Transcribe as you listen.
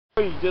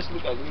You just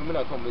look at me when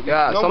I come.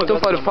 Yeah, something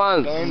for the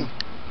fans.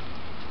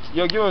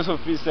 Yo, give us some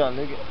freestyle,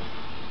 nigga.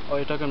 Oh,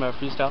 you're talking about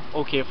freestyle?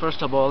 Okay,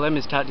 first of all, let me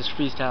start this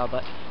freestyle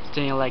by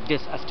saying like this,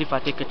 as if I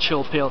take a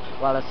chill pill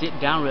while I sit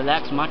down,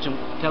 relax, watching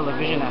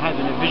television. I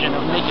having a vision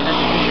of making a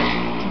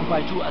division. 2 by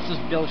 2, I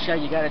just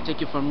Belshagy, you gotta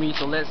take it from me,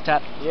 so let's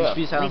start this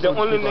freestyle. We the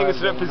only niggas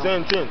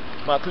representing.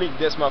 My clique,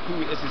 that's my crew,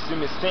 it's a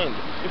semi stand.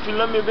 If you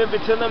love me, baby,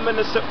 tell them in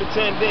the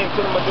pretending.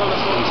 Tell them my dollars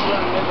always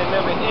running and they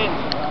never end.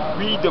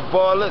 We the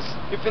ballers.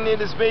 If you need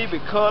this, baby,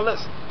 call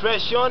us.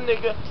 Press your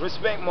nigga,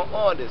 respect my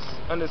artists.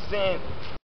 Understand?